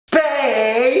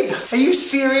Babe, are you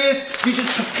serious? You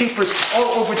just put papers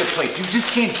all over the place. You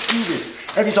just can't do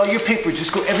this. All your papers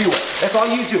just go everywhere. That's all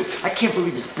you do. I can't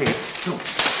believe this, babe.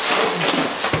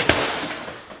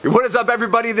 What is up,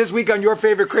 everybody? This week on Your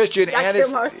Favorite Christian,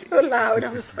 Anastasia. That came out so loud.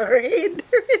 I'm sorry. Do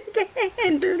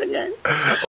it again.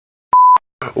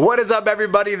 What is up,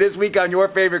 everybody? This week on Your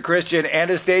Favorite Christian,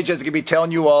 Anastasia is going to be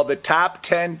telling you all the top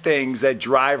 10 things that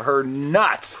drive her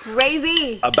nuts.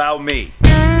 Crazy. About me.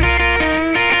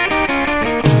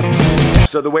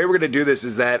 So the way we're going to do this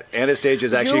is that Anastasia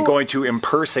is actually going to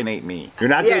impersonate me. You're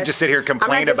not going to just sit here and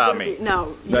complain about me.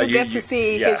 No, you get to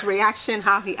see his reaction,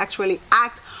 how he actually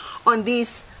acts on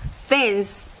these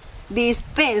things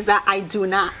that I do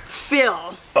not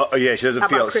feel. Oh yeah, she doesn't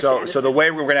feel. So the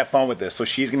way we're gonna have fun with this, so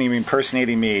she's gonna be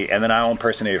impersonating me, and then I'll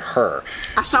impersonate her.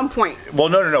 At some point. Well,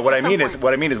 no. What I mean is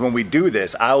when we do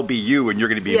this, I'll be you and you're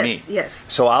gonna be me. Yes.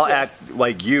 So I'll act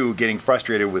like you getting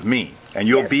frustrated with me, and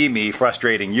you'll be me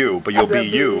frustrating you, but you'll be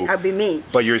you. I'll be me.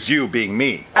 But you're you being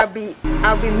me. I'll be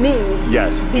me.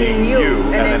 Yes, being you,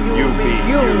 and then you be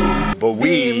you.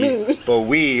 But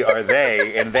we are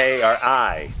they, and they are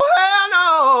I.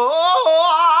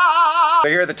 So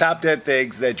here are the top 10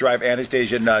 things that drive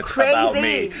Anastasia nuts about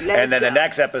me. And then the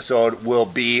next episode will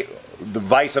be the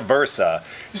vice versa.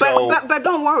 But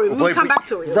don't worry, we'll come back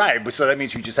to it. Right, so that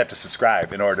means you just have to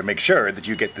subscribe in order to make sure that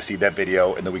you get to see that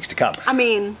video in the weeks to come. I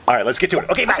mean... All right, let's get to it.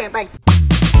 Okay, bye. Okay, bye.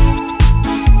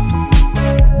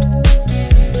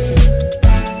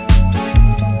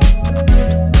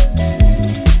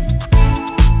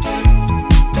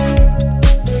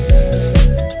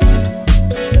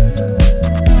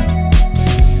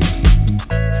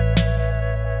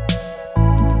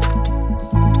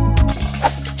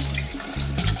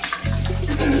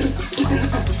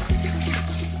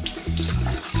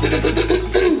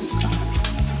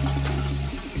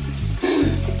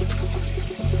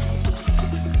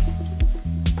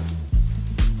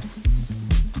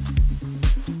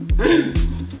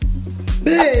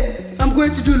 Babe, I'm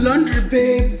going to do laundry,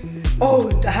 babe.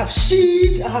 Oh, I have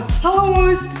sheets, I have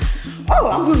towels. Oh,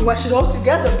 I'm going to wash it all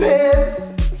together, babe.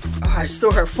 Oh, I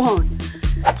stole her phone.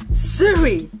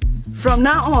 Siri, from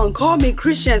now on, call me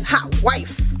Christian's hot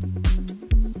wife.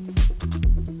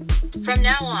 From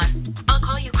now on, I'll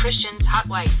call you Christian's hot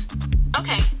wife.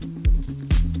 Okay.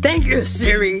 Thank you,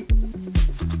 Siri.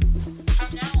 From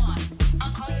now on,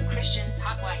 I'll call you Christian's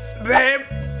hot wife. Babe,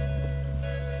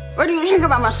 what do you think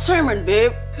about my sermon,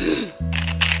 babe?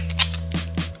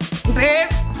 Babe?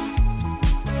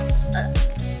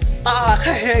 I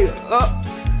can't hear you.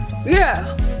 Yeah.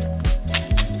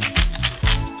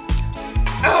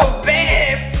 Oh,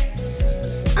 babe.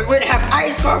 I'm going to have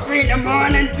iced coffee in the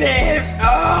morning, babe.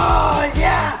 Oh,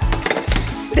 yeah.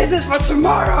 This is for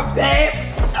tomorrow, babe.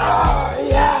 Oh,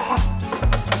 yeah.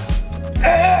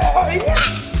 Oh, yeah.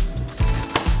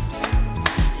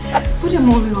 Put a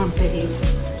movie on, babe.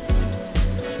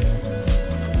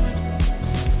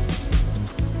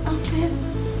 Oh, babe.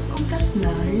 Oh, that's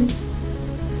nice.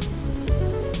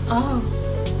 Oh.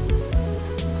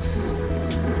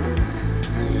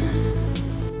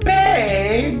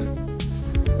 Babe!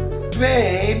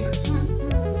 Babe!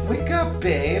 Wake up,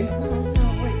 babe! No,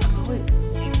 wait.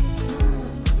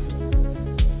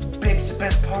 Babe, it's the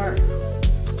best part.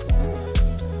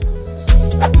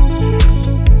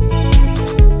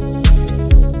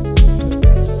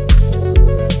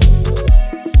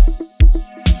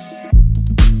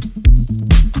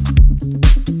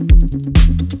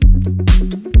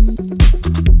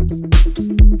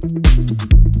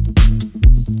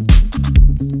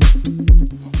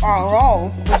 Oh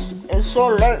no, it's so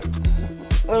late.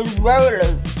 It's very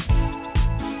late.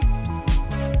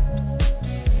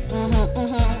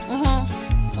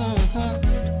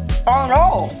 Oh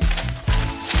no.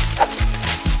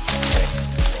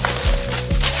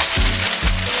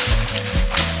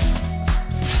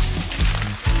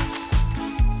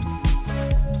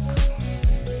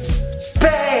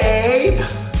 Babe!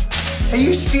 Are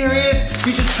you serious?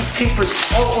 You just put papers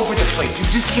all over the place. You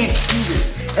just can't do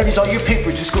this. All your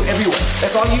papers just go everywhere.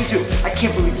 That's all you do. I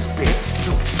can't believe this, babe.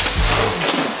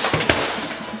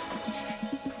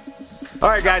 All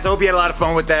right, guys, I hope you had a lot of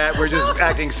fun with that. We're just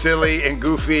acting silly and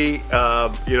goofy.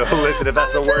 Listen, if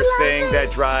that's the worst thing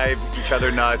that drive each other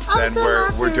nuts, then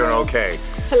we're doing okay.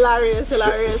 Hilarious.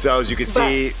 So as you can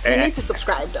see... You need to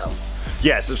subscribe, though.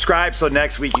 Yeah, subscribe so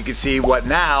next week you can see what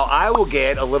now I will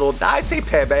get a little, I say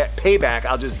payback.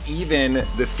 I'll just even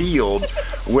the field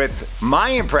with my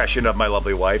impression of my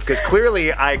lovely wife, because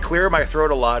clearly I clear my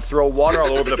throat a lot, throw water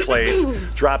all over the place,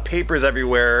 drop papers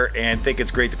everywhere, and think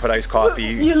it's great to put iced coffee.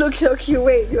 You look so cute.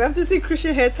 Wait, you have to see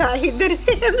Christian hair tie. He did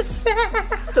it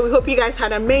himself. So we hope you guys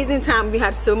had an amazing time. We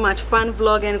had so much fun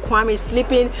vlogging. Kwame is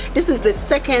sleeping. This is the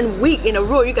second week in a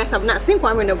row you guys have not seen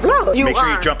Kwame in a vlog. Make sure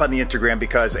you jump on the Instagram,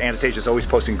 because Anastasia's always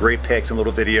posting great pics and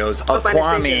little videos of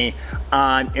Kwame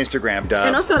on Instagram.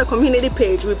 And also on the community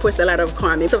page, we post a lot of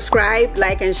Kwame. Subscribe,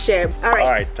 like, and share. All right. All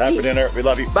right, time for dinner. We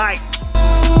love you. Bye.